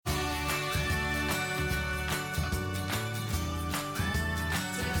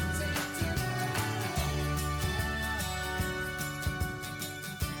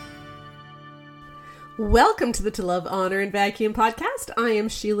Welcome to the To Love, Honor, and Vacuum podcast. I am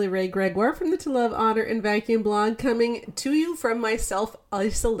Sheila Ray Gregoire from the To Love, Honor, and Vacuum blog, coming to you from my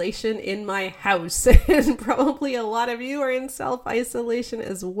self-isolation in my house. And probably a lot of you are in self-isolation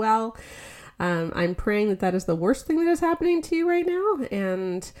as well. I'm praying that that is the worst thing that is happening to you right now.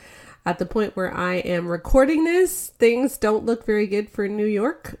 And at the point where I am recording this, things don't look very good for New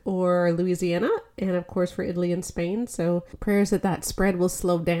York or Louisiana, and of course for Italy and Spain. So prayers that that spread will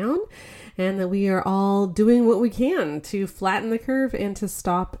slow down and that we are all doing what we can to flatten the curve and to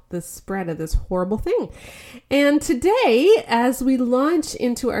stop the spread of this horrible thing. And today, as we launch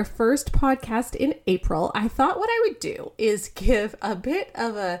into our first podcast in April, I thought what I would do is give a bit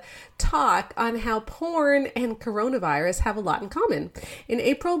of a talk on how porn and coronavirus have a lot in common. In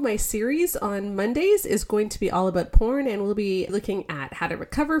April, my series on Mondays is going to be all about porn, and we'll be looking at how to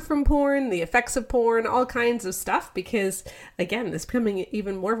recover from porn, the effects of porn, all kinds of stuff, because again, this is becoming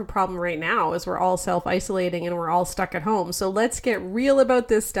even more of a problem right now as we're all self-isolating and we're all stuck at home. So let's get real about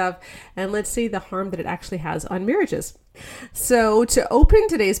this stuff and let's see the harm that it actually has on marriages. So to open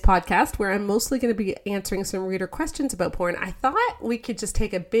today's podcast, where I'm mostly going to be answering some reader questions about porn, I thought we could just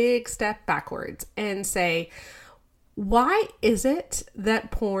take a big step backwards and say, why is it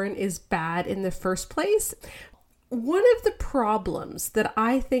that porn is bad in the first place? One of the problems that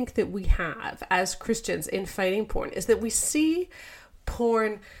I think that we have as Christians in fighting porn is that we see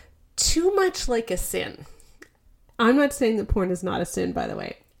porn too much like a sin. I'm not saying that porn is not a sin, by the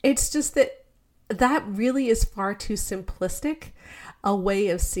way. It's just that really is far too simplistic a way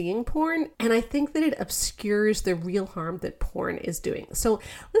of seeing porn. And I think that it obscures the real harm that porn is doing. So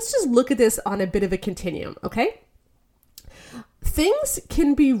let's just look at this on a bit of a continuum, okay? Things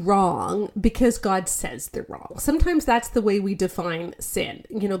can be wrong because God says they're wrong. Sometimes that's the way we define sin.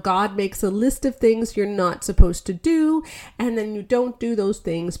 You know, God makes a list of things you're not supposed to do, and then you don't do those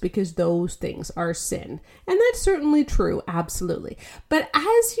things because those things are sin. And that's certainly true, absolutely. But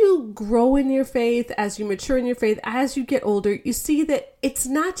as you grow in your faith, as you mature in your faith, as you get older, you see that it's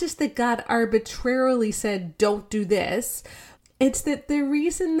not just that God arbitrarily said, don't do this. It's that the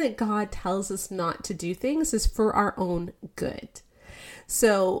reason that God tells us not to do things is for our own good.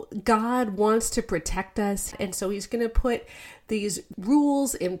 So God wants to protect us, and so he's going to put these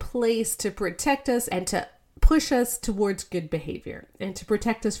rules in place to protect us and to push us towards good behavior and to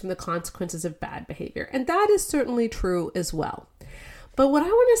protect us from the consequences of bad behavior. And that is certainly true as well. But what I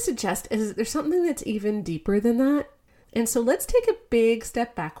want to suggest is that there's something that's even deeper than that. And so let's take a big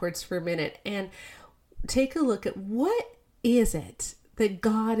step backwards for a minute and take a look at what is it that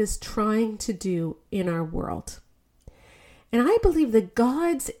God is trying to do in our world. And I believe that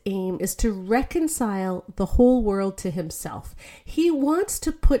God's aim is to reconcile the whole world to himself. He wants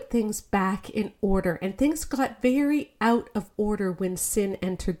to put things back in order, and things got very out of order when sin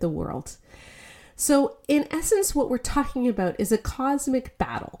entered the world. So in essence, what we're talking about is a cosmic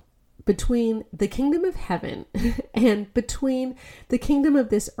battle between the kingdom of heaven and between the kingdom of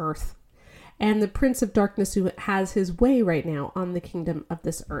this earth and the prince of darkness who has his way right now on the kingdom of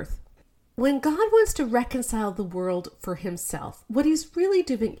this earth. When God wants to reconcile the world for himself, what he's really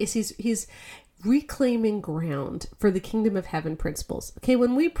doing is he's reclaiming ground for the kingdom of heaven principles. Okay,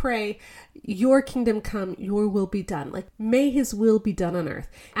 when we pray, your kingdom come, your will be done. Like, may his will be done on earth.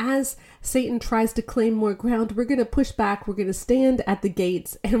 As Satan tries to claim more ground, we're going to push back, we're going to stand at the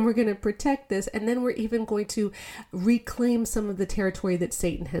gates, and we're going to protect this. And then we're even going to reclaim some of the territory that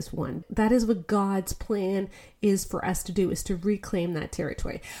Satan has won. That is what God's plan is for us to do, is to reclaim that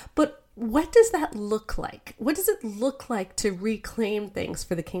territory. But what does that look like? What does it look like to reclaim things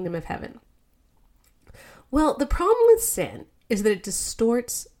for the kingdom of heaven? Well, the problem with sin is that it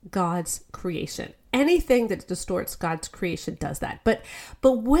distorts God's creation. Anything that distorts God's creation does that. But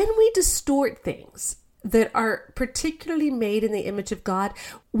when we distort things that are particularly made in the image of God,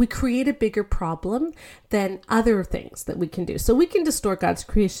 we create a bigger problem than other things that we can do. So we can distort God's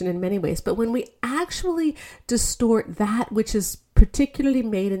creation in many ways, but when we actually distort that which is particularly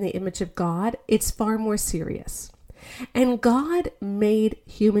made in the image of God, it's far more serious. And God made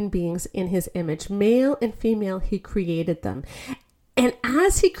human beings in his image, male and female, he created them. And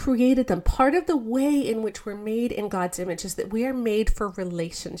as he created them, part of the way in which we're made in God's image is that we are made for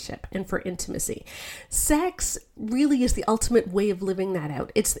relationship and for intimacy. Sex really is the ultimate way of living that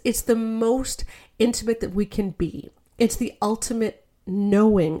out. It's the most intimate that we can be. It's the ultimate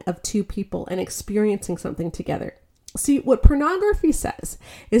knowing of two people and experiencing something together. See, what pornography says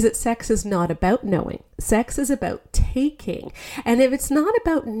is that sex is not about knowing. Sex is about taking. And if it's not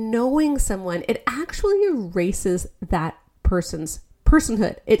about knowing someone, it actually erases that person's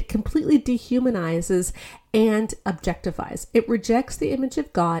personhood. It completely dehumanizes and objectifies. It rejects the image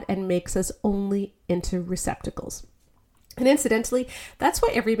of God and makes us only into receptacles. And incidentally, that's why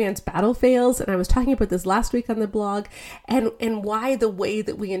every man's battle fails. And I was talking about this last week on the blog, and why the way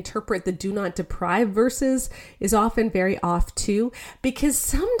that we interpret the do not deprive verses is often very off too. Because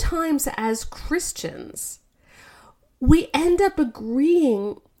sometimes as Christians, we end up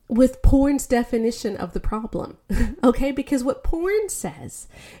agreeing with porn's definition of the problem. Okay? Because what porn says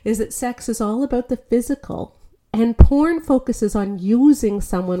is that sex is all about the physical. And porn focuses on using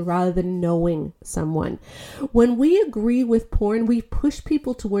someone rather than knowing someone. When we agree with porn, we push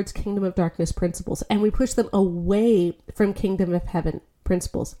people towards kingdom of darkness principles, and we push them away from kingdom of heaven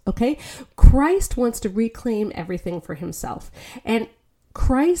principles. Okay? Christ wants to reclaim everything for himself. And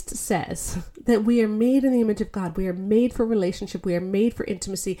Christ says that we are made in the image of God. We are made for relationship. We are made for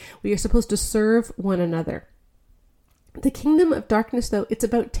intimacy. We are supposed to serve one another. The kingdom of darkness, though, it's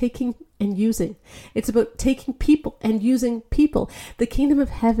about taking and using. It's about taking people and using people. The kingdom of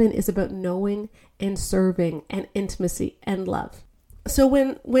heaven is about knowing and serving and intimacy and love. So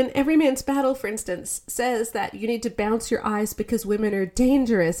when Every Man's Battle, for instance, says that you need to bounce your eyes because women are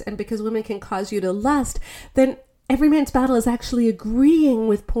dangerous and because women can cause you to lust, then Every Man's Battle is actually agreeing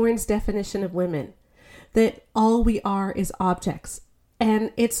with porn's definition of women, that all we are is objects.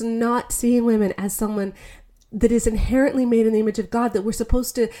 And it's not seeing women as someone that is inherently made in the image of God, that we're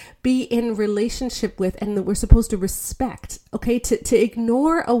supposed to be in relationship with and that we're supposed to respect. Okay, to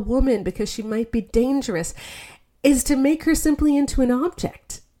ignore a woman because she might be dangerous is to make her simply into an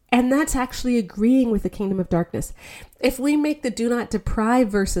object. And that's actually agreeing with the kingdom of darkness. If we make the do not deprive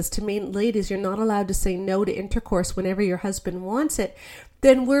verses to mean, ladies, you're not allowed to say no to intercourse whenever your husband wants it,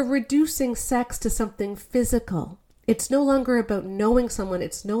 then we're reducing sex to something physical. It's no longer about knowing someone.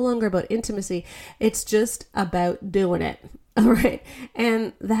 It's no longer about intimacy. It's just about doing it. All right.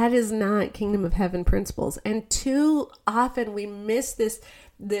 And that is not kingdom of heaven principles. And too often we miss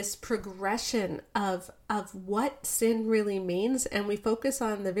this progression of what sin really means, and we focus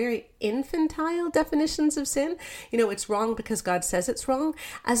on the very infantile definitions of sin. You know, it's wrong because God says it's wrong,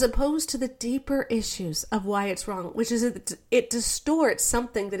 as opposed to the deeper issues of why it's wrong, which is it distorts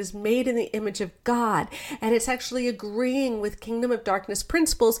something that is made in the image of God, and it's actually agreeing with kingdom of darkness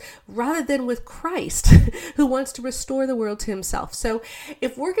principles rather than with Christ, who wants to restore the world to himself. So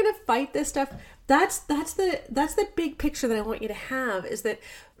if we're going to fight this stuff, that's the big picture that I want you to have, is that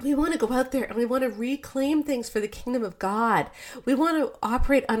we want to go out there and we want to reclaim things for the kingdom of God. We want to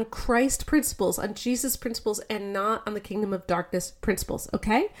operate on Christ principles, on Jesus principles, and not on the kingdom of darkness principles.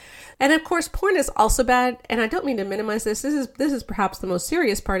 Okay? And of course, porn is also bad. And I don't mean to minimize this. This is perhaps the most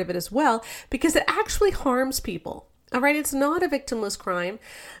serious part of it as well, because it actually harms people. All right, it's not a victimless crime.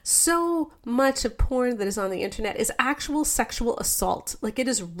 So much of porn that is on the internet is actual sexual assault. Like, it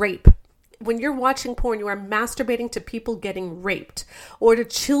is rape. When you're watching porn, you are masturbating to people getting raped, or to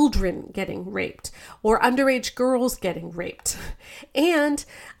children getting raped, or underage girls getting raped. And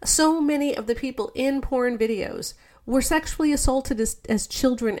so many of the people in porn videos were sexually assaulted as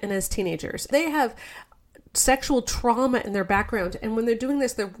children and as teenagers. They have sexual trauma in their background, and when they're doing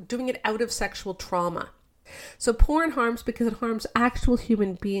this, they're doing it out of sexual trauma. So porn harms because it harms actual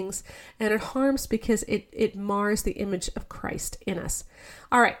human beings, and it harms because it mars the image of Christ in us.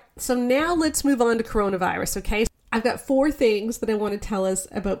 All right, so now let's move on to coronavirus, okay? I've got 4 things that I want to tell us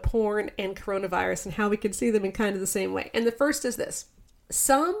about porn and coronavirus and how we can see them in kind of the same way. And the first is this: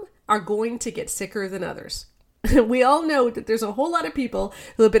 some are going to get sicker than others. We all know that there's a whole lot of people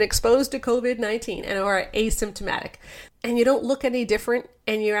who have been exposed to COVID-19 and are asymptomatic. And you don't look any different,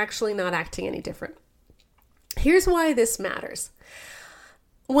 and you're actually not acting any different. Here's why this matters.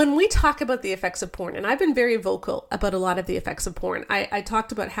 When we talk about the effects of porn, and I've been very vocal about a lot of the effects of porn, I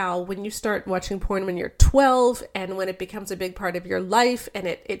talked about how when you start watching porn when you're 12, and when it becomes a big part of your life, and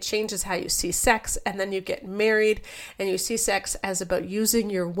it changes how you see sex, and then you get married and you see sex as about using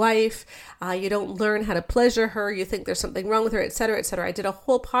your wife, you don't learn how to pleasure her, you think there's something wrong with her, etc., etc. I did a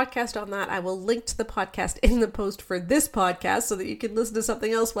whole podcast on that. I will link to the podcast in the post for this podcast so that you can listen to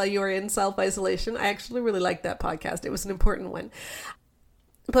something else while you are in self-isolation. I actually really liked that podcast. It was an important one.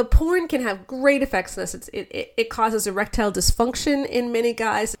 But porn can have great effects on us. It causes erectile dysfunction in many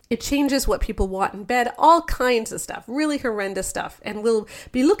guys. It changes what people want in bed, all kinds of stuff, really horrendous stuff. And we'll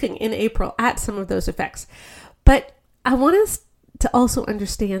be looking in April at some of those effects. But I want us to also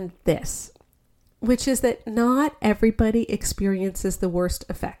understand this, which is that not everybody experiences the worst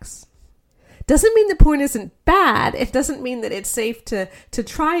effects. Doesn't mean the porn isn't bad. It doesn't mean that it's safe to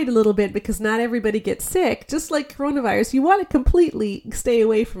try it a little bit, because not everybody gets sick. Just like coronavirus, you want to completely stay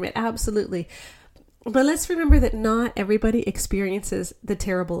away from it. Absolutely. But let's remember that not everybody experiences the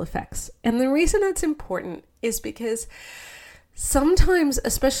terrible effects. And the reason that's important is because sometimes,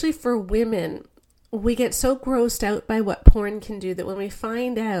 especially for women, we get so grossed out by what porn can do that when we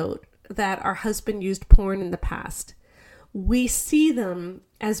find out that our husband used porn in the past, we see them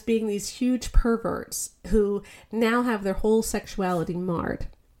as being these huge perverts who now have their whole sexuality marred.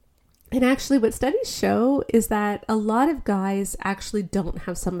 And actually what studies show is that a lot of guys actually don't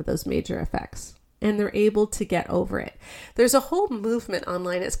have some of those major effects, and they're able to get over it. There's a whole movement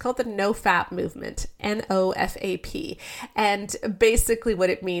online. It's called the NoFap movement, NoFap. And basically what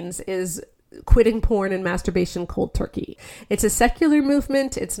it means is quitting porn and masturbation cold turkey. It's a secular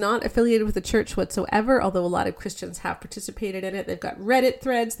movement. It's not affiliated with the church whatsoever, although a lot of Christians have participated in it. They've got Reddit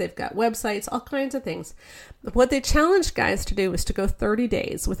threads, they've got websites, all kinds of things. What they challenge guys to do is to go 30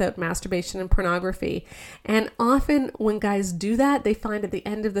 days without masturbation and pornography. And often when guys do that, they find at the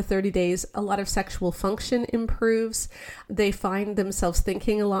end of the 30 days, a lot of sexual function improves. They find themselves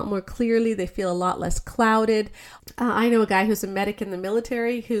thinking a lot more clearly. They feel a lot less clouded. I know a guy who's a medic in the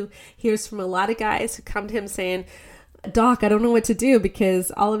military who hears from a lot of guys who come to him saying, "Doc, I don't know what to do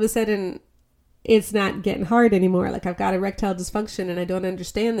because all of a sudden it's not getting hard anymore. Like I've got erectile dysfunction and I don't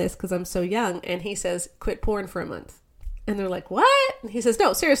understand this because I'm so young." And he says, "Quit porn for a month." And they're like, "What?" And he says,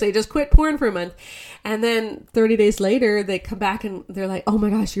 "No, seriously, just quit porn for a month." And then 30 days later, they come back and they're like, "Oh my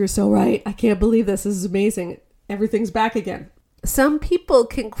gosh, you're so right. I can't believe this. This is amazing. Everything's back again." Some people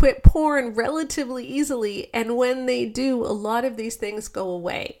can quit porn relatively easily. And when they do, a lot of these things go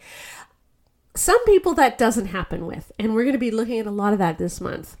away. Some people that doesn't happen with, and we're going to be looking at a lot of that this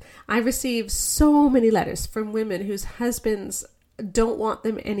month. I received so many letters from women whose husbands don't want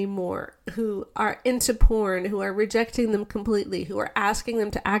them anymore, who are into porn, who are rejecting them completely, who are asking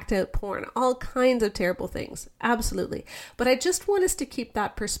them to act out porn, all kinds of terrible things. Absolutely. But I just want us to keep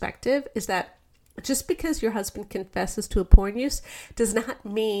that perspective, is that just because your husband confesses to a porn use does not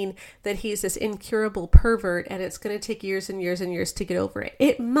mean that he's this incurable pervert and it's going to take years and years and years to get over it.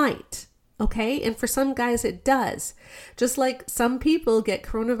 It might. Okay. And for some guys, it does. Just like some people get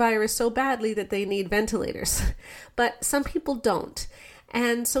coronavirus so badly that they need ventilators, but some people don't.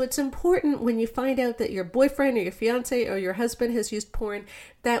 And so it's important when you find out that your boyfriend or your fiance or your husband has used porn,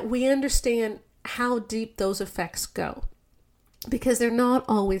 that we understand how deep those effects go, because they're not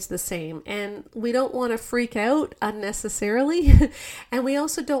always the same. And we don't want to freak out unnecessarily. And we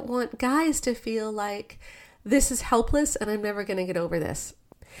also don't want guys to feel like this is helpless and I'm never going to get over this.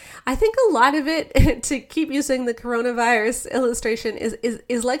 I think a lot of it, to keep using the coronavirus illustration,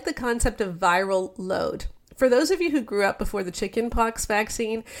 is like the concept of viral load. For those of you who grew up before the chickenpox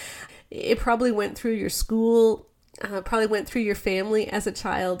vaccine, it probably went through your school, probably went through your family as a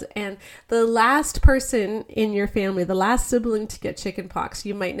child. And the last person in your family, the last sibling to get chickenpox,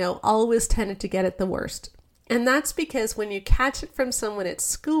 you might know, always tended to get it the worst. And that's because when you catch it from someone at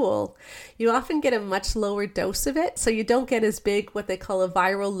school, you often get a much lower dose of it. So you don't get as big what they call a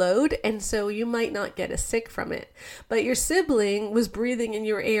viral load. And so you might not get as sick from it. But your sibling was breathing in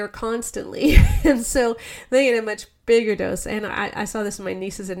your air constantly. And so they get a much bigger dose. And I saw this in my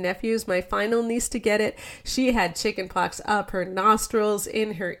nieces and nephews. My final niece to get it, she had chickenpox up her nostrils,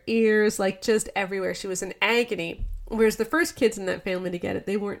 in her ears, like just everywhere. She was in agony. Whereas the first kids in that family to get it,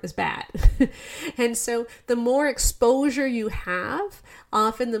 they weren't as bad. And so the more exposure you have,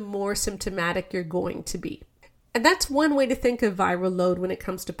 often the more symptomatic you're going to be. And that's one way to think of viral load when it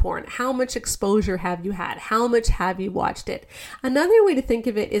comes to porn. How much exposure have you had? How much have you watched it? Another way to think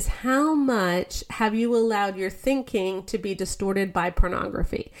of it is how much have you allowed your thinking to be distorted by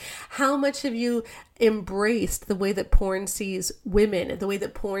pornography? How much have you embraced the way that porn sees women, the way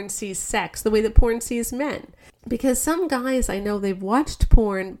that porn sees sex, the way that porn sees men? Because some guys, I know they've watched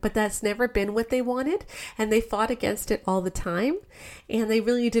porn, but that's never been what they wanted. And they fought against it all the time. And they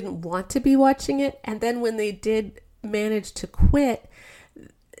really didn't want to be watching it. And then when they did manage to quit,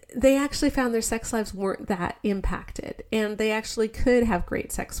 they actually found their sex lives weren't that impacted. And they actually could have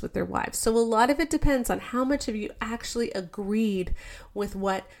great sex with their wives. So a lot of it depends on how much of you actually agreed with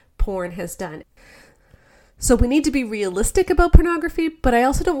what porn has done. So we need to be realistic about pornography, but I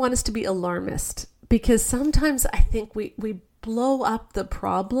also don't want us to be alarmist. Because sometimes I think we blow up the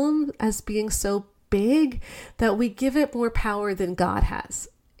problem as being so big that we give it more power than God has.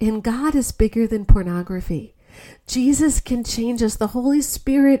 And God is bigger than pornography. Jesus can change us. The Holy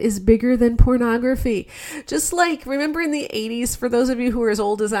Spirit is bigger than pornography. Just like, remember in the 80s, for those of you who are as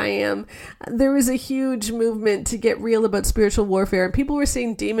old as I am, there was a huge movement to get real about spiritual warfare. And people were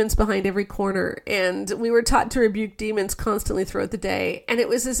seeing demons behind every corner. And we were taught to rebuke demons constantly throughout the day. And it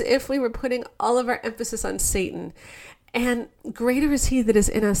was as if we were putting all of our emphasis on Satan. And greater is he that is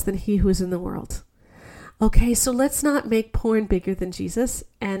in us than he who is in the world. Okay, so let's not make porn bigger than Jesus.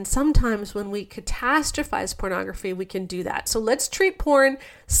 And sometimes when we catastrophize pornography, we can do that. So let's treat porn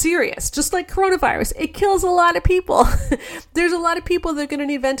serious, just like coronavirus. It kills a lot of people. There's a lot of people that are going to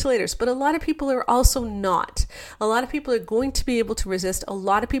need ventilators, but a lot of people are also not. A lot of people are going to be able to resist. A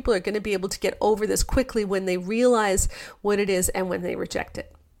lot of people are going to be able to get over this quickly when they realize what it is and when they reject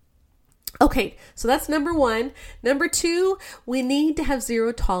it. Okay, so that's number one. Number two, we need to have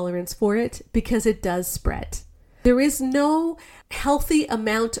zero tolerance for it because it does spread. There is no healthy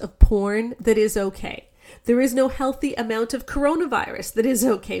amount of porn that is okay. There is no healthy amount of coronavirus that is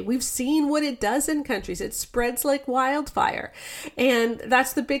okay. We've seen what it does in countries. It spreads like wildfire. And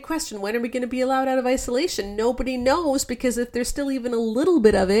that's the big question. When are we going to be allowed out of isolation? Nobody knows, because if there's still even a little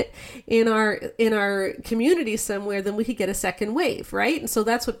bit of it in our community somewhere, then we could get a second wave, right? And so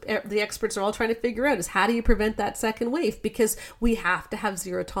that's what the experts are all trying to figure out, is how do you prevent that second wave? Because we have to have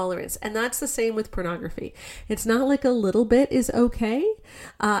zero tolerance. And that's the same with pornography. It's not like a little bit is okay.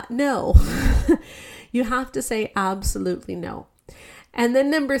 No. You have to say absolutely no. And then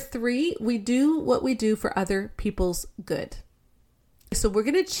number three, we do what we do for other people's good. So we're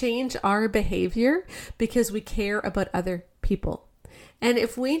going to change our behavior because we care about other people. And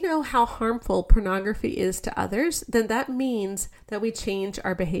if we know how harmful pornography is to others, then that means that we change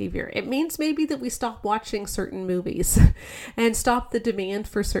our behavior. It means maybe that we stop watching certain movies and stop the demand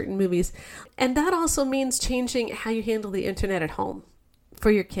for certain movies. And that also means changing how you handle the internet at home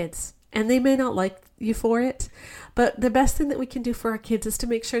for your kids. And they may not like you for it, but the best thing that we can do for our kids is to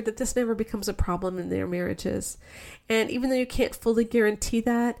make sure that this never becomes a problem in their marriages. And even though you can't fully guarantee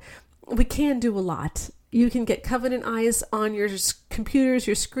that, we can do a lot. You can get Covenant Eyes on your computers,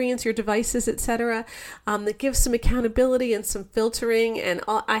 your screens, your devices, etc. That gives some accountability and some filtering. And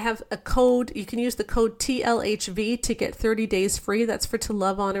I have a code. You can use the code TLHV to get 30 days free. That's for To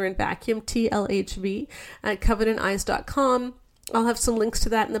Love, Honor, and Vacuum, TLHV at covenanteyes.com. I'll have some links to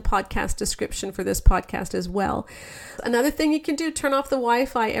that in the podcast description for this podcast as well. Another thing you can do, turn off the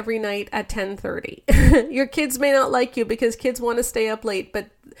Wi-Fi every night at 10:30. Your kids may not like you because kids want to stay up late, but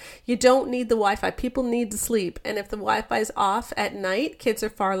you don't need the Wi-Fi. People need to sleep. And if the Wi-Fi is off at night, kids are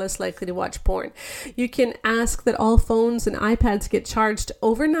far less likely to watch porn. You can ask that all phones and iPads get charged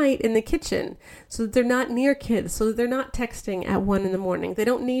overnight in the kitchen so that they're not near kids, so that they're not texting at 1 a.m. They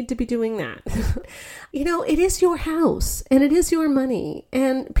don't need to be doing that. It is your house and it is your money,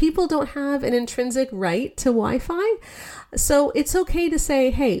 and people don't have an intrinsic right to Wi-Fi. So it's okay to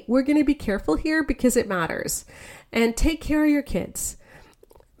say, hey, we're going to be careful here because it matters, and take care of your kids.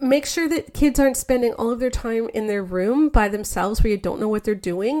 Make sure that kids aren't spending all of their time in their room by themselves where you don't know what they're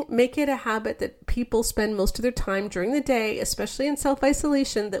doing. Make it a habit that people spend most of their time during the day, especially in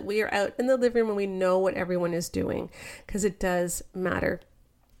self-isolation, that we are out in the living room and we know what everyone is doing, because it does matter.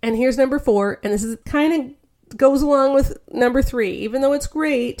 And here's number 4, and this is kind of goes along with number 3. Even though it's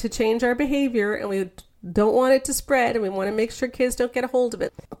great to change our behavior and we don't want it to spread and we want to make sure kids don't get a hold of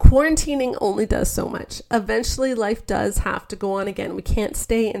it, quarantining only does so much. Eventually, life does have to go on again. We can't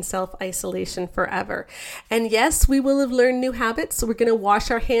stay in self-isolation forever. And yes, we will have learned new habits. So we're going to wash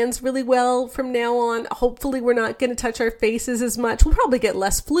our hands really well from now on. Hopefully, we're not going to touch our faces as much. We'll probably get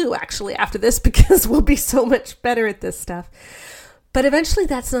less flu actually after this because we'll be so much better at this stuff. But eventually,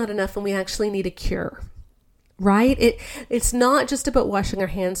 that's not enough and we actually need a cure. Right? It's not just about washing our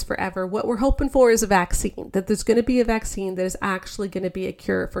hands forever. What we're hoping for is a vaccine, that there's going to be a vaccine that is actually going to be a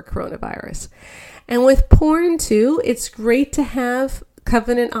cure for coronavirus. And with porn too, it's great to have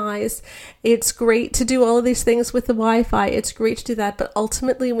Covenant Eyes. It's great to do all of these things with the Wi-Fi. It's great to do that, but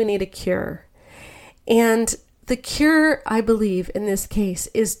ultimately we need a cure. And the cure, I believe, in this case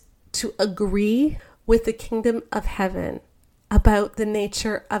is to agree with the kingdom of heaven about the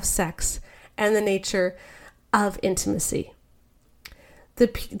nature of sex and the nature of intimacy. The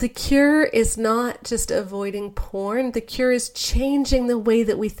cure is not just avoiding porn. The cure is changing the way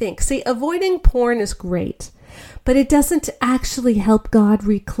that we think. See, avoiding porn is great, but it doesn't actually help God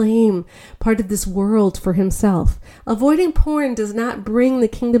reclaim part of this world for himself. Avoiding porn does not bring the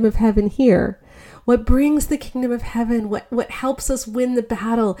kingdom of heaven here. What brings the kingdom of heaven, what helps us win the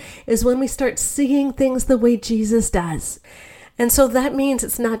battle, is when we start seeing things the way Jesus does. And so that means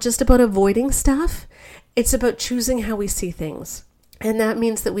it's not just about avoiding stuff. It's about choosing how we see things. And that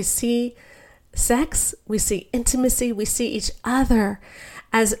means that we see sex, we see intimacy, we see each other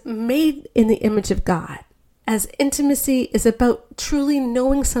as made in the image of God. As intimacy is about truly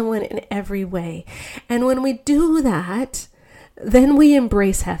knowing someone in every way. And when we do that, then we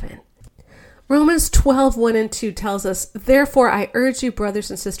embrace heaven. Romans 12:1-2 tells us, "Therefore I urge you, brothers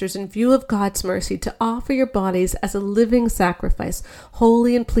and sisters, in view of God's mercy, to offer your bodies as a living sacrifice,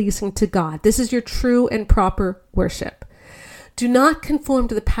 holy and pleasing to God. This is your true and proper worship. Do not conform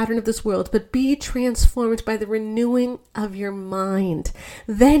to the pattern of this world, but be transformed by the renewing of your mind.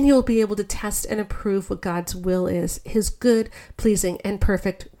 Then you'll be able to test and approve what God's will is, his good, pleasing, and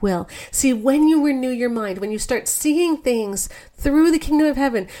perfect will." See, when you renew your mind, when you start seeing things through the kingdom of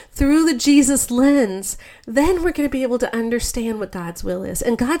heaven, through the Jesus lens, then we're going to be able to understand what God's will is.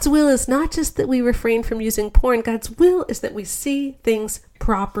 And God's will is not just that we refrain from using porn. God's will is that we see things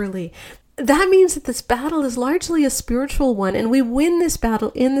properly. That means that this battle is largely a spiritual one, and we win this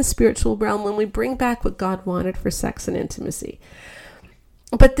battle in the spiritual realm when we bring back what God wanted for sex and intimacy.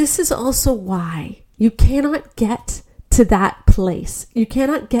 But this is also why you cannot get to that place. You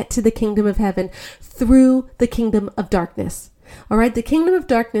cannot get to the kingdom of heaven through the kingdom of darkness. All right, the kingdom of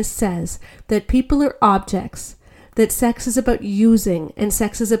darkness says that people are objects, that sex is about using, and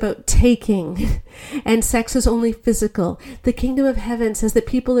sex is about taking, and sex is only physical. The kingdom of heaven says that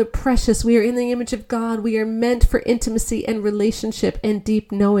people are precious. We are in the image of God. We are meant for intimacy and relationship and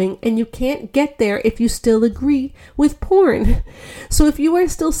deep knowing, and you can't get there if you still agree with porn. So if you are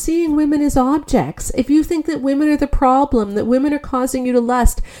still seeing women as objects, if you think that women are the problem, that women are causing you to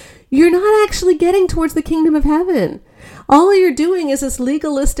lust, you're not actually getting towards the kingdom of heaven. All you're doing is this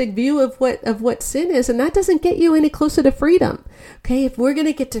legalistic view of what sin is, and that doesn't get you any closer to freedom. Okay, if we're going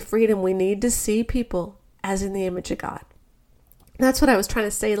to get to freedom, we need to see people as in the image of God. That's what I was trying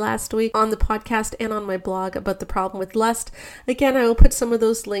to say last week on the podcast and on my blog about the problem with lust. Again, I will put some of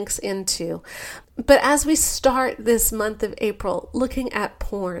those links in too. But as we start this month of April looking at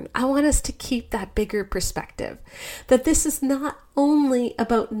porn, I want us to keep that bigger perspective. That this is not only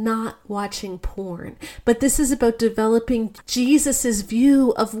about not watching porn, but this is about developing Jesus's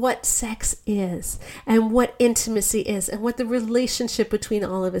view of what sex is and what intimacy is and what the relationship between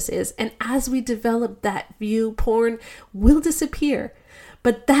all of us is. And as we develop that view, porn will disappear.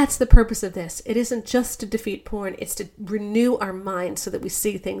 But that's the purpose of this. It isn't just to defeat porn. It's to renew our mind so that we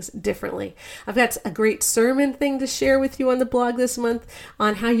see things differently. I've got a great sermon thing to share with you on the blog this month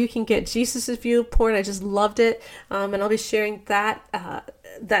on how you can get Jesus' view of porn. I just loved it. And I'll be sharing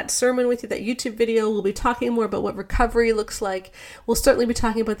that sermon with you, that YouTube video. We'll be talking more about what recovery looks like. We'll certainly be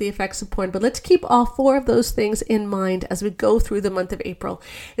talking about the effects of porn, but let's keep all four of those things in mind as we go through the month of April.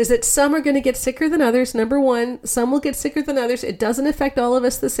 Is that some are going to get sicker than others. Number one, some will get sicker than others. It doesn't affect all of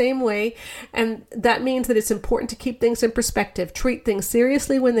us the same way. And that means that it's important to keep things in perspective. Treat things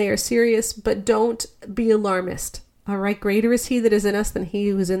seriously when they are serious, but don't be alarmist. All right, greater is he that is in us than he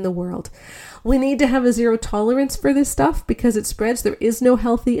who is in the world. We need to have a zero tolerance for this stuff because it spreads. There is no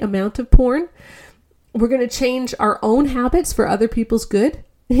healthy amount of porn. We're going to change our own habits for other people's good,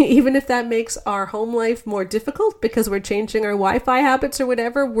 even if that makes our home life more difficult because we're changing our Wi-Fi habits or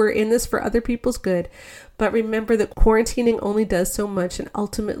whatever. We're in this for other people's good. But remember that quarantining only does so much, and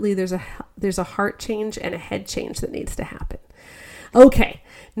ultimately there's a heart change and a head change that needs to happen. Okay,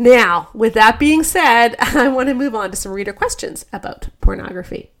 now with that being said, I want to move on to some reader questions about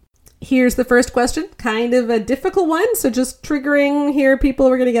pornography. Here's the first question, kind of a difficult one, so just triggering here, people,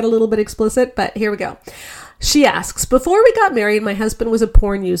 we're going to get a little bit explicit, but here we go. She asks, before we got married, my husband was a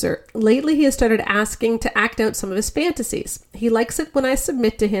porn user. Lately, he has started asking to act out some of his fantasies. He likes it when I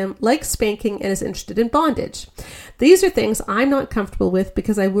submit to him, likes spanking, and is interested in bondage. These are things I'm not comfortable with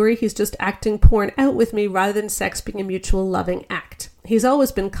because I worry he's just acting porn out with me rather than sex being a mutual loving act. He's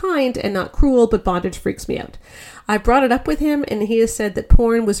always been kind and not cruel, but bondage freaks me out. I brought it up with him, and he has said that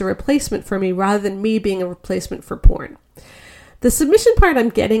porn was a replacement for me rather than me being a replacement for porn. The submission part I'm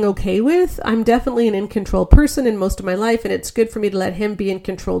getting okay with. I'm definitely an in-control person in most of my life, and it's good for me to let him be in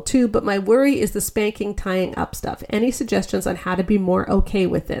control too, but my worry is the spanking, tying up stuff. Any suggestions on how to be more okay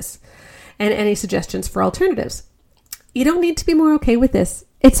with this? And any suggestions for alternatives? You don't need to be more okay with this.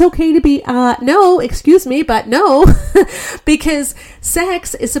 It's okay to be, no, because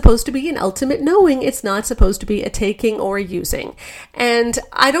sex is supposed to be an ultimate knowing. It's not supposed to be a taking or a using. And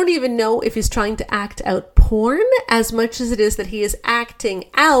I don't even know if he's trying to act out porn as much as it is that he is acting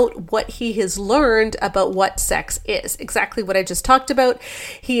out what he has learned about what sex is. Exactly what I just talked about.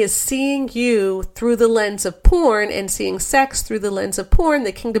 He is seeing you through the lens of porn and seeing sex through the lens of porn,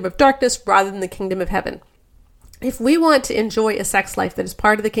 the kingdom of darkness, rather than the kingdom of heaven. If we want to enjoy a sex life that is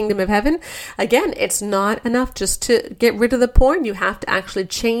part of the kingdom of heaven, again, it's not enough just to get rid of the porn. You have to actually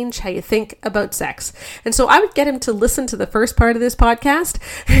change how you think about sex. And so I would get him to listen to the first part of this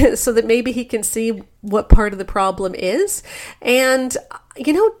podcast so that maybe he can see what part of the problem is. And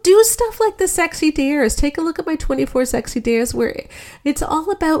do stuff like the Sexy Dares. Take a look at my 24 Sexy Dares, where it's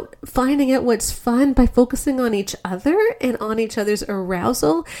all about finding out what's fun by focusing on each other and on each other's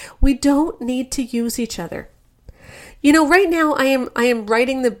arousal. We don't need to use each other. Right now I am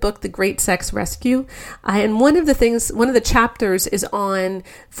writing the book, The Great Sex Rescue. And one of the chapters is on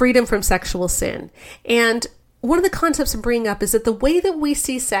freedom from sexual sin. And one of the concepts I'm bringing up is that the way that we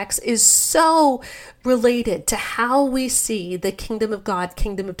see sex is so related to how we see the kingdom of God,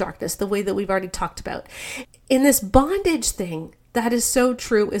 kingdom of darkness, the way that we've already talked about. In this bondage thing, that is so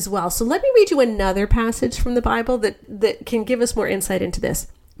true as well. So let me read you another passage from the Bible that can give us more insight into this.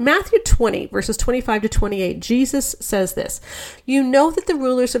 Matthew 20, verses 25 to 28, Jesus says this: "You know that the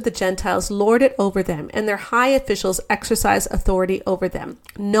rulers of the Gentiles lord it over them, and their high officials exercise authority over them.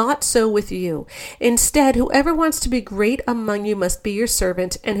 Not so with you. Instead, whoever wants to be great among you must be your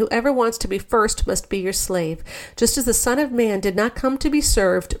servant, and whoever wants to be first must be your slave. Just as the Son of Man did not come to be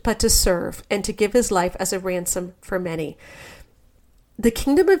served, but to serve, and to give his life as a ransom for many." The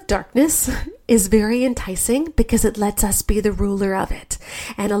kingdom of darkness is very enticing because it lets us be the ruler of it.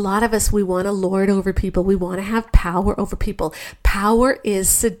 And a lot of us, we want to lord over people. We want to have power over people. Power is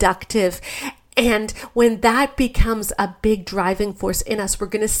seductive. And when that becomes a big driving force in us, we're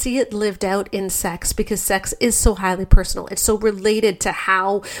going to see it lived out in sex, because sex is so highly personal. It's so related to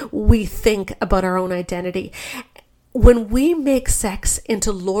how we think about our own identity. When we make sex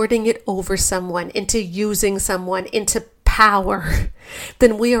into lording it over someone, into using someone, into power,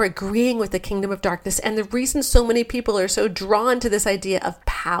 then we are agreeing with the kingdom of darkness. And the reason so many people are so drawn to this idea of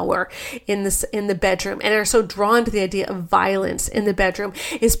power in the bedroom, and are so drawn to the idea of violence in the bedroom,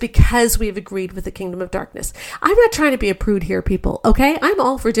 is because we've agreed with the kingdom of darkness. I'm not trying to be a prude here, people, okay? I'm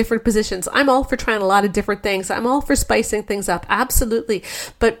all for different positions. I'm all for trying a lot of different things. I'm all for spicing things up, absolutely.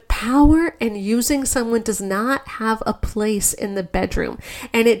 But power and using someone does not have a place in the bedroom.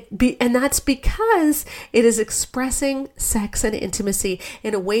 And that's because it is expressing sex and intimacy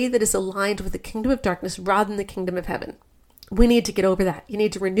in a way that is aligned with the kingdom of darkness rather than the kingdom of heaven. We need to get over that. You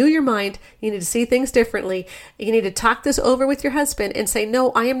need to renew your mind. You need to see things differently. You need to talk this over with your husband and say,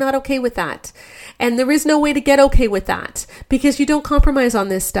 no, I am not okay with that. And there is no way to get okay with that, because you don't compromise on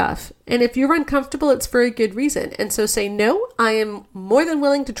this stuff. And if you're uncomfortable, it's for a good reason. And so say, no, I am more than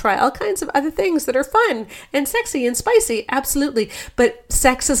willing to try all kinds of other things that are fun and sexy and spicy. Absolutely. But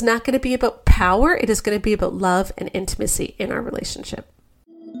sex is not going to be about power. It is going to be about love and intimacy in our relationship.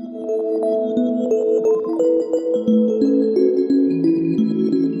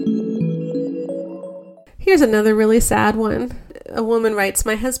 Here's another really sad one. A woman writes,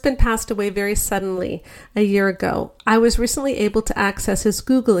 "My husband passed away very suddenly a year ago. I was recently able to access his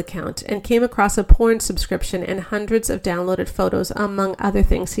Google account and came across a porn subscription and hundreds of downloaded photos, among other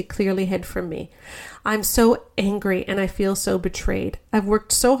things he clearly hid from me. I'm so angry and I feel so betrayed. I've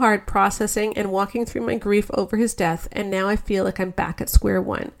worked so hard processing and walking through my grief over his death, and now I feel like I'm back at square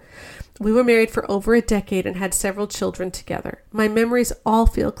one. We were married for over a decade and had several children together. My memories all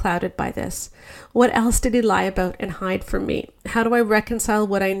feel clouded by this. What else did he lie about and hide from me? How do I reconcile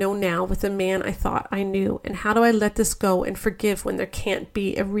what I know now with the man I thought I knew? And how do I let this go and forgive when there can't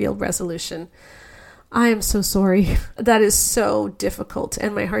be a real resolution? I am so sorry. That is so difficult,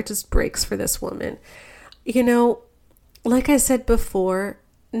 and my heart just breaks for this woman. Like I said before,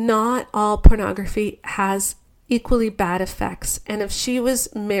 not all pornography has equally bad effects. And if she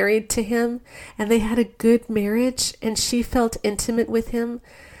was married to him and they had a good marriage and she felt intimate with him,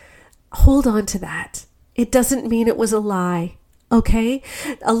 hold on to that. It doesn't mean it was a lie. Okay?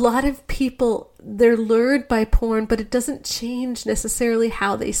 A lot of people, they're lured by porn, but it doesn't change necessarily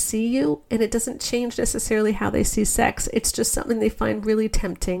how they see you, and it doesn't change necessarily how they see sex. It's just something they find really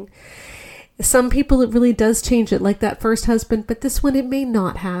tempting. Some people, it really does change it, like that first husband, but this one, it may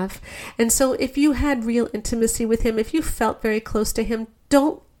not have. And so if you had real intimacy with him, if you felt very close to him,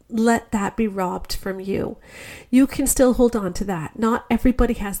 don't let that be robbed from you. You can still hold on to that. Not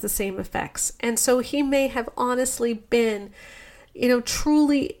everybody has the same effects. And so he may have honestly been,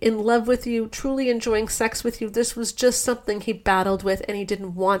 truly in love with you, truly enjoying sex with you. This was just something he battled with, and he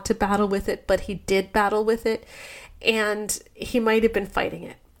didn't want to battle with it, but he did battle with it. And he might have been fighting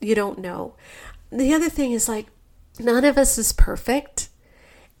it. You don't know. The other thing is, none of us is perfect,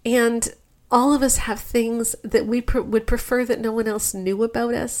 and all of us have things that we would prefer that no one else knew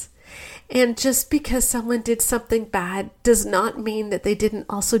about us. And just because someone did something bad does not mean that they didn't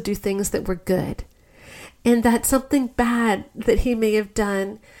also do things that were good. And that something bad that he may have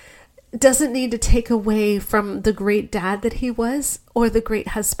done doesn't need to take away from the great dad that he was or the great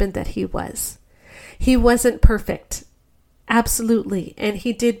husband that he was. He wasn't perfect. Absolutely. And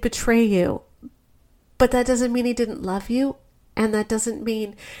he did betray you. But that doesn't mean he didn't love you. And that doesn't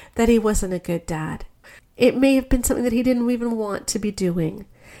mean that he wasn't a good dad. It may have been something that he didn't even want to be doing.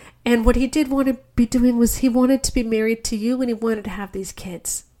 And what he did want to be doing was he wanted to be married to you and he wanted to have these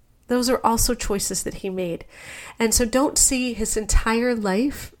kids. Those are also choices that he made. And so don't see his entire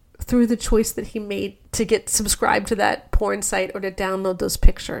life through the choice that he made to get subscribed to that porn site or to download those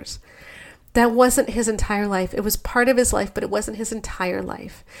pictures. That wasn't his entire life. It was part of his life, but it wasn't his entire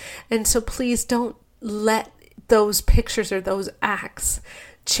life. And so please don't let those pictures or those acts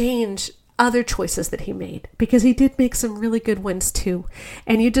change other choices that he made, because he did make some really good ones too.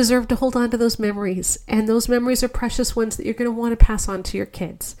 And you deserve to hold on to those memories. And those memories are precious ones that you're going to want to pass on to your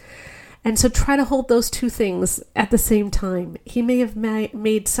kids. And so try to hold those two things at the same time. He may have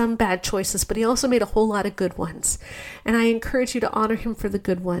made some bad choices, but he also made a whole lot of good ones. And I encourage you to honor him for the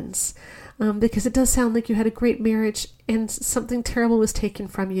good ones. Because it does sound like you had a great marriage and something terrible was taken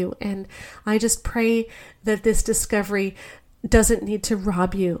from you. And I just pray that this discovery doesn't need to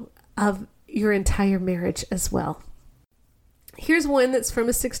rob you of your entire marriage as well. Here's one that's from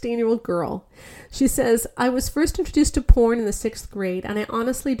a 16-year-old girl. She says, I was first introduced to porn in the 6th grade, and I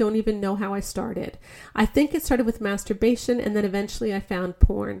honestly don't even know how I started. I think it started with masturbation, and then eventually I found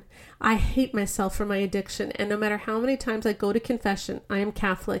porn. I hate myself for my addiction, and no matter how many times I go to confession, I am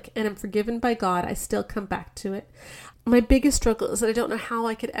Catholic, and am forgiven by God, I still come back to it. My biggest struggle is that I don't know how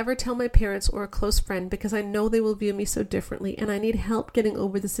I could ever tell my parents or a close friend because I know they will view me so differently, and I need help getting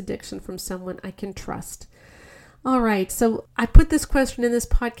over this addiction from someone I can trust. All right, so I put this question in this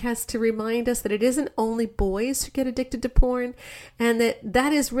podcast to remind us that it isn't only boys who get addicted to porn, and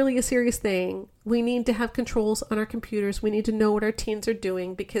that is really a serious thing. We need to have controls on our computers. We need to know what our teens are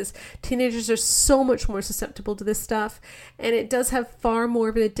doing, because teenagers are so much more susceptible to this stuff, and it does have far more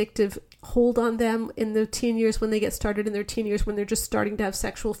of an addictive hold on them in the teen years when they get started in their teen years, when they're just starting to have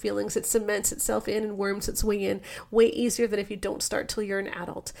sexual feelings. It cements itself in and worms its way in way easier than if you don't start till you're an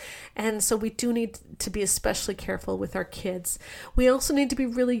adult. And so we do need to be especially careful with our kids. We also need to be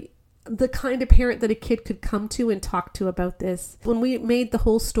really the kind of parent that a kid could come to and talk to about this. When we made the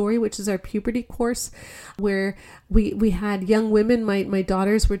whole story, which is our puberty course, where we had young women, my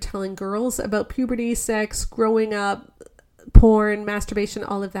daughters were telling girls about puberty, sex, growing up, porn, masturbation,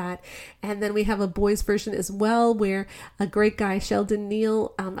 all of that. And then we have a boys version as well, where a great guy, Sheldon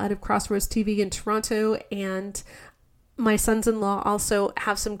Neal, out of Crossroads TV in Toronto, and my sons-in-law also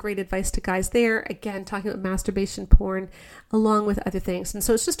have some great advice to guys there, again, talking about masturbation, porn, along with other things. And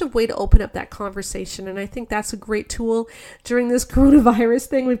so it's just a way to open up that conversation. And I think that's a great tool during this coronavirus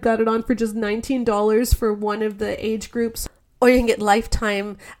thing. We've got it on for just $19 for one of the age groups. Or you can get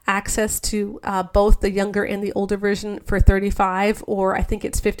lifetime access to both the younger and the older version for $35, or I think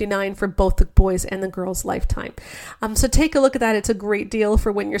it's $59 for both the boys and the girls lifetime. So take a look at that. It's a great deal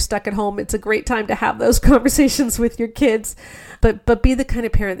for when you're stuck at home. It's a great time to have those conversations with your kids, but be the kind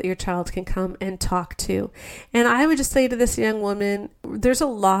of parent that your child can come and talk to. And I would just say to this young woman, there's a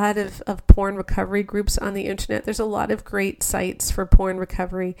lot of porn recovery groups on the internet. There's a lot of great sites for porn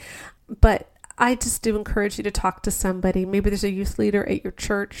recovery, but I just do encourage you to talk to somebody. Maybe there's a youth leader at your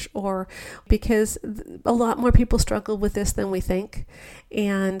church, or because a lot more people struggle with this than we think.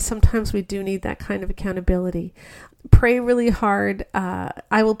 And sometimes we do need that kind of accountability. Pray really hard.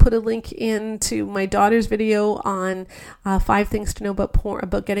 I will put a link into my daughter's video on 5 things to know about porn,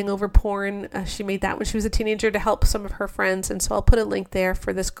 about getting over porn. She made that when she was a teenager to help some of her friends. And so I'll put a link there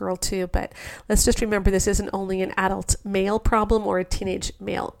for this girl too. But let's just remember, this isn't only an adult male problem or a teenage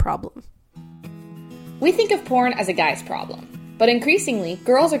male problem. We think of porn as a guy's problem, but increasingly,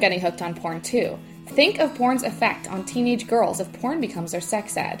 girls are getting hooked on porn too. Think of porn's effect on teenage girls if porn becomes their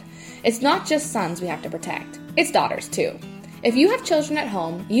sex ed. It's not just sons we have to protect, it's daughters too. If you have children at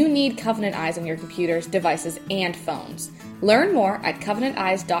home, you need Covenant Eyes on your computers, devices, and phones. Learn more at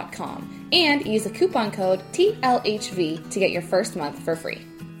CovenantEyes.com and use the coupon code TLHV to get your first month for free.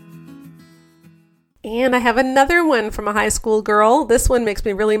 And I have another one from a high school girl. This one makes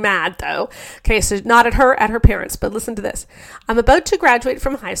me really mad, though. Okay, so not at her parents, but listen to this. I'm about to graduate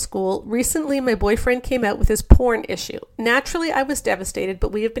from high school. Recently, my boyfriend came out with his porn issue. Naturally, I was devastated,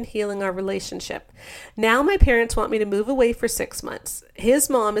 but we have been healing our relationship. Now my parents want me to move away for 6 months. His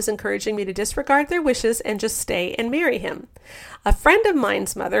mom is encouraging me to disregard their wishes and just stay and marry him. A friend of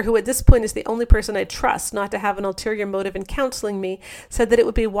mine's mother, who at this point is the only person I trust not to have an ulterior motive in counseling me, said that it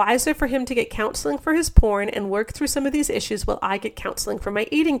would be wiser for him to get counseling for his porn and work through some of these issues while I get counseling for my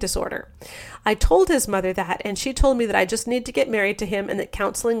eating disorder. I told his mother that, and she told me that I just need to get married to him and that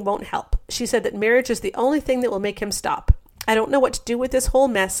counseling won't help. She said that marriage is the only thing that will make him stop. I don't know what to do with this whole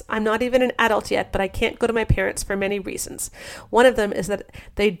mess. I'm not even an adult yet, but I can't go to my parents for many reasons. One of them is that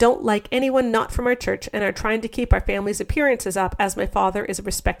they don't like anyone not from our church and are trying to keep our family's appearances up, as my father is a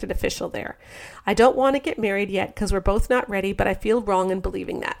respected official there. I don't want to get married yet because we're both not ready, but I feel wrong in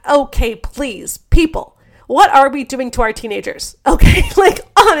believing that. Okay, please, people. What are we doing to our teenagers? Okay, like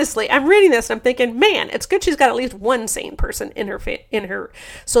honestly, I'm reading this and I'm thinking, man, it's good she's got at least one sane person in her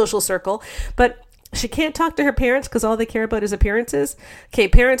social circle, but she can't talk to her parents because all they care about is appearances. Okay,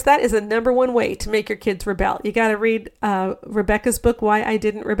 parents, that is the number one way to make your kids rebel. You got to read Rebecca's book, Why I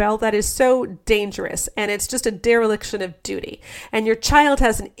Didn't Rebel. That is so dangerous, and it's just a dereliction of duty. And your child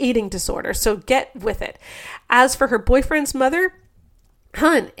has an eating disorder, so get with it. As for her boyfriend's mother,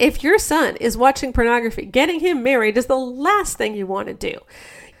 hun, if your son is watching pornography, getting him married is the last thing you want to do.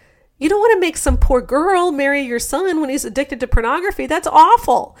 You don't want to make some poor girl marry your son when he's addicted to pornography. That's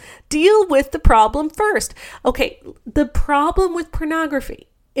awful. Deal with the problem first. Okay, the problem with pornography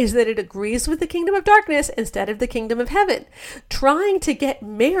is that it agrees with the kingdom of darkness instead of the kingdom of heaven. Trying to get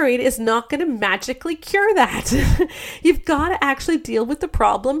married is not going to magically cure that. You've got to actually deal with the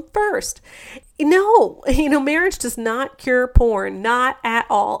problem first. No, marriage does not cure porn, not at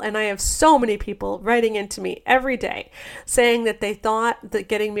all. And I have so many people writing into me every day saying that they thought that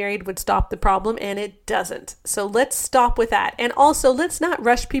getting married would stop the problem, and it doesn't. So let's stop with that. And also, let's not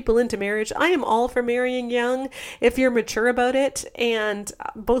rush people into marriage. I am all for marrying young if you're mature about it. And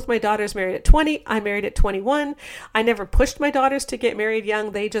both my daughters married at 20. I married at 21. I never pushed my daughters to get married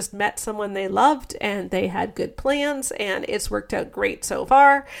young. They just met someone they loved and they had good plans, and it's worked out great so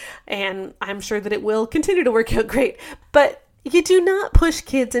far. And I'm sure that it will continue to work out great, but you do not push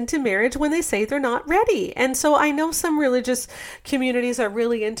kids into marriage when they say they're not ready. And so I know some religious communities are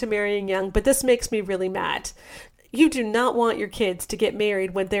really into marrying young, but this makes me really mad. You do not want your kids to get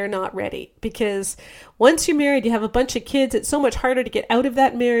married when they're not ready, because once you're married, you have a bunch of kids. It's so much harder to get out of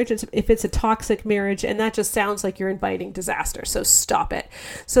that marriage if it's a toxic marriage, and that just sounds like you're inviting disaster. So stop it.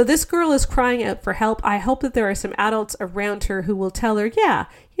 So this girl is crying out for help. I hope that there are some adults around her who will tell her, yeah,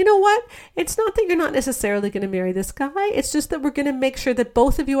 you know what? It's not that you're not necessarily going to marry this guy. It's just that we're going to make sure that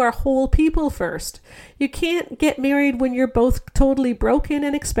both of you are whole people first. You can't get married when you're both totally broken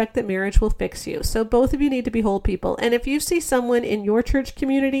and expect that marriage will fix you. So both of you need to be whole people. And if you see someone in your church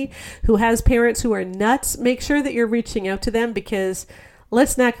community who has parents who are nuts, make sure that you're reaching out to them, because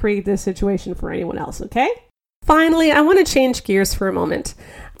let's not create this situation for anyone else, okay? Finally, I want to change gears for a moment.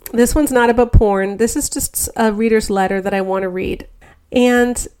 This one's not about porn. This is just a reader's letter that I want to read.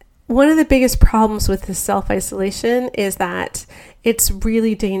 And one of the biggest problems with this self-isolation is that it's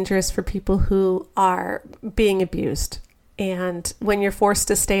really dangerous for people who are being abused. And when you're forced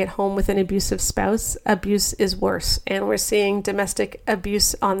to stay at home with an abusive spouse, abuse is worse. And we're seeing domestic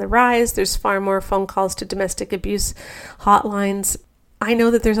abuse on the rise. There's far more phone calls to domestic abuse hotlines. I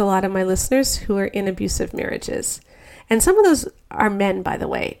know that there's a lot of my listeners who are in abusive marriages. And some of those are men, by the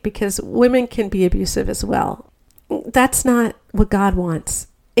way, because women can be abusive as well. That's not what God wants.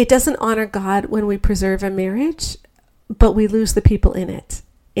 It doesn't honor God when we preserve a marriage, but we lose the people in it.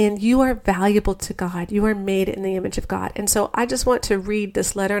 And you are valuable to God. You are made in the image of God. And so I just want to read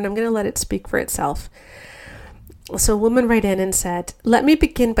this letter, and I'm going to let it speak for itself. So a woman wrote in and said, "Let me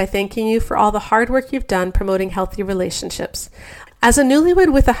begin by thanking you for all the hard work you've done promoting healthy relationships. As a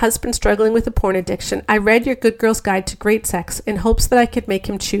newlywed with a husband struggling with a porn addiction, I read your Good Girl's Guide to Great Sex in hopes that I could make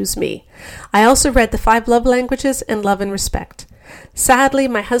him choose me. I also read the 5 love languages and Love and Respect. Sadly,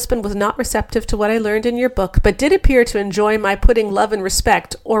 my husband was not receptive to what I learned in your book, but did appear to enjoy my putting love and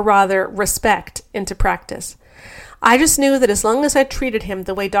respect, or rather respect, into practice. I just knew that as long as I treated him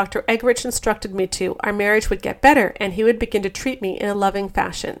the way Dr. Eggerichs instructed me to, our marriage would get better and he would begin to treat me in a loving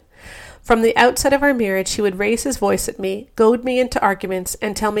fashion. From the outset of our marriage, he would raise his voice at me, goad me into arguments,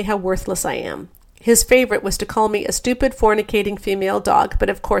 and tell me how worthless I am. His favorite was to call me a stupid, fornicating female dog, but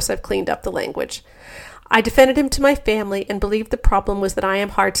of course I've cleaned up the language. I defended him to my family and believed the problem was that I am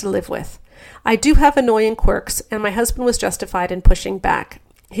hard to live with. I do have annoying quirks, and my husband was justified in pushing back.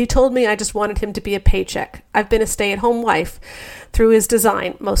 He told me I just wanted him to be a paycheck. I've been a stay-at-home wife through his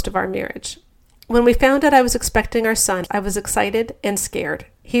design most of our marriage. When we found out I was expecting our son, I was excited and scared.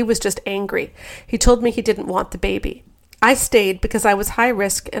 He was just angry. He told me he didn't want the baby. I stayed because I was high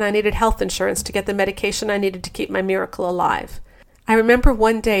risk and I needed health insurance to get the medication I needed to keep my miracle alive. I remember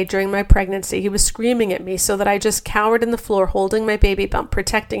one day during my pregnancy, he was screaming at me so that I just cowered in the floor holding my baby bump,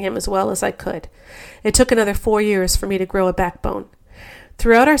 protecting him as well as I could. It took another 4 years for me to grow a backbone.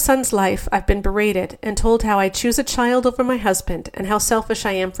 Throughout our son's life, I've been berated and told how I choose a child over my husband and how selfish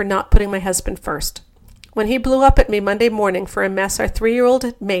I am for not putting my husband first. When he blew up at me Monday morning for a mess our 3-year-old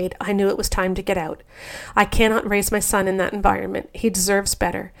had made, I knew it was time to get out. I cannot raise my son in that environment. He deserves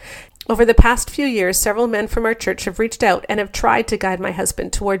better. Over the past few years, several men from our church have reached out and have tried to guide my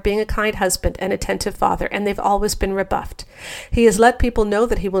husband toward being a kind husband and attentive father, and they've always been rebuffed. He has let people know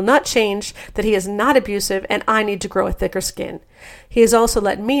that he will not change, that he is not abusive, and I need to grow a thicker skin. He has also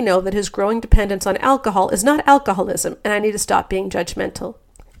let me know that his growing dependence on alcohol is not alcoholism, and I need to stop being judgmental.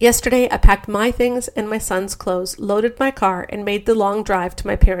 Yesterday, I packed my things and my son's clothes, loaded my car, and made the long drive to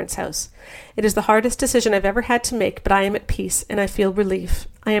my parents' house. It is the hardest decision I've ever had to make, but I am at peace, and I feel relief.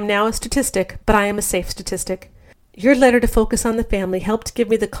 I am now a statistic, but I am a safe statistic. Your letter to focus on the family helped give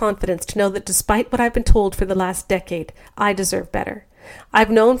me the confidence to know that despite what I've been told for the last decade, I deserve better. I've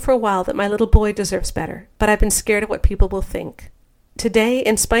known for a while that my little boy deserves better, but I've been scared of what people will think. Today,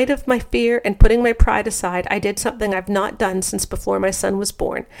 in spite of my fear and putting my pride aside, I did something I've not done since before my son was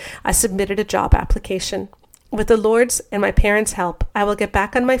born. I submitted a job application. With the Lord's and my parents' help, I will get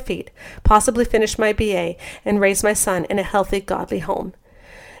back on my feet, possibly finish my BA, and raise my son in a healthy, godly home.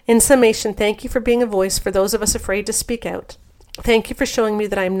 In summation, thank you for being a voice for those of us afraid to speak out. Thank you for showing me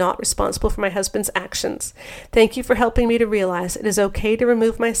that I am not responsible for my husband's actions. Thank you for helping me to realize it is okay to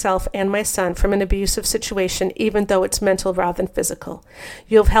remove myself and my son from an abusive situation, even though it's mental rather than physical.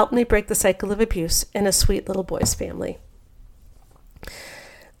 You have helped me break the cycle of abuse in a sweet little boy's family.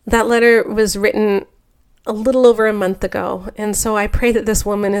 That letter was written a little over a month ago, and so I pray that this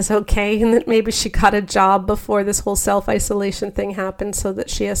woman is okay and that maybe she got a job before this whole self-isolation thing happened so that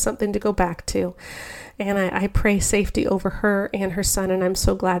she has something to go back to. And I pray safety over her and her son, and I'm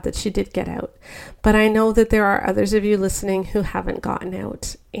so glad that she did get out. But I know that there are others of you listening who haven't gotten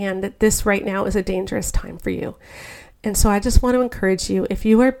out, and that this right now is a dangerous time for you. And so I just want to encourage you, if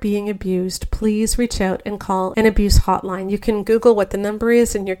you are being abused, please reach out and call an abuse hotline. You can Google what the number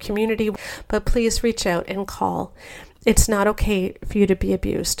is in your community, but please reach out and call. It's not okay for you to be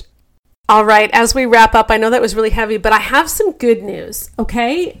abused. All right, as we wrap up, I know that was really heavy, but I have some good news,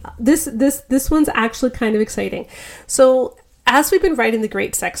 okay? This one's actually kind of exciting. So as we've been writing The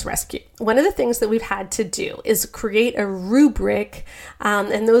Great Sex Rescue, one of the things that we've had to do is create a rubric,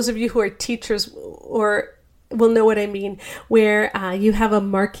 and those of you who are teachers or will know what I mean, where you have a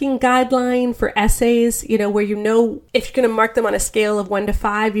marking guideline for essays, where you know if you're going to mark them on a scale of 1 to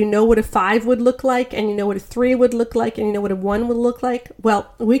 5, you know what a 5 would look like, and you know what a 3 would look like, and you know what a 1 would look like.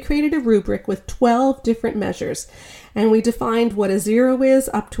 Well, we created a rubric with 12 different measures, and we defined what a 0 is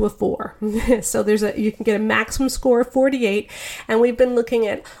up to a 4. So you can get a maximum score of 48, and we've been looking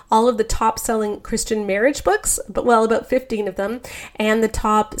at all of the top-selling Christian marriage books, about 15 of them, and the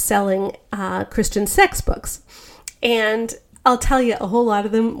top-selling Christian sex books. And I'll tell you, a whole lot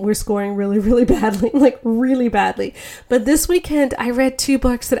of them were scoring really, really badly, like really badly. But this weekend, I read 2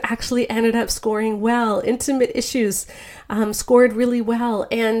 books that actually ended up scoring well. Intimate Issues scored really well.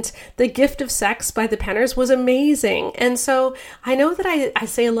 And The Gift of Sex by the Penners was amazing. And so I know that I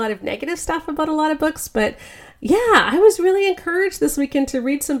say a lot of negative stuff about a lot of books, but yeah, I was really encouraged this weekend to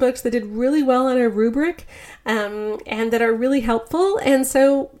read some books that did really well on our rubric and that are really helpful. And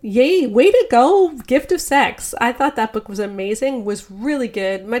so, yay, way to go, Gift of Sex. I thought that book was amazing, was really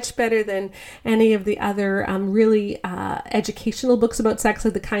good, much better than any of the other really educational books about sex,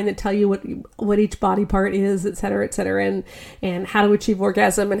 like the kind that tell you what each body part is, et cetera, and how to achieve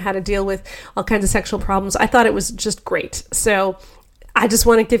orgasm and how to deal with all kinds of sexual problems. I thought it was just great. So I just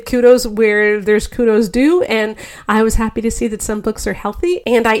want to give kudos where there's kudos due, and I was happy to see that some books are healthy.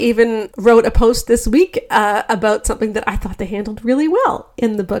 And I even wrote a post this week about something that I thought they handled really well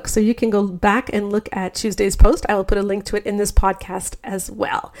in the book. So you can go back and look at Tuesday's post. I will put a link to it in this podcast as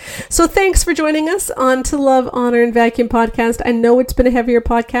well. So thanks for joining us on To Love, Honor, and Vacuum podcast. I know it's been a heavier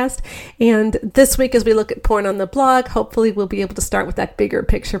podcast, and this week as we look at porn on the blog, hopefully we'll be able to start with that bigger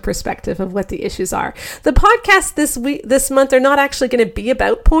picture perspective of what the issues are. The podcasts this month are not actually going to be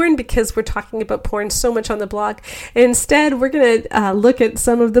about porn because we're talking about porn so much on the blog. Instead, we're going to look at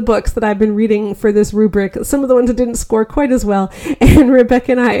some of the books that I've been reading for this rubric, some of the ones that didn't score quite as well, and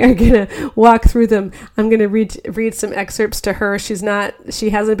Rebecca and I are going to walk through them. I'm going to read some excerpts to her. She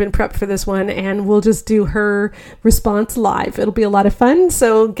hasn't been prepped for this one, and we'll just do her response live. It'll be a lot of fun,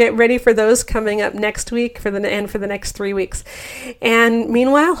 so get ready for those coming up next week for the next 3 weeks. And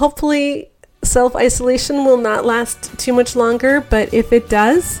meanwhile, hopefully self-isolation will not last too much longer, but if it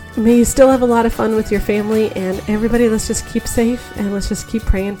does, may you still have a lot of fun with your family. And everybody, let's just keep safe and let's just keep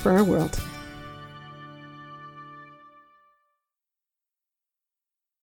praying for our world.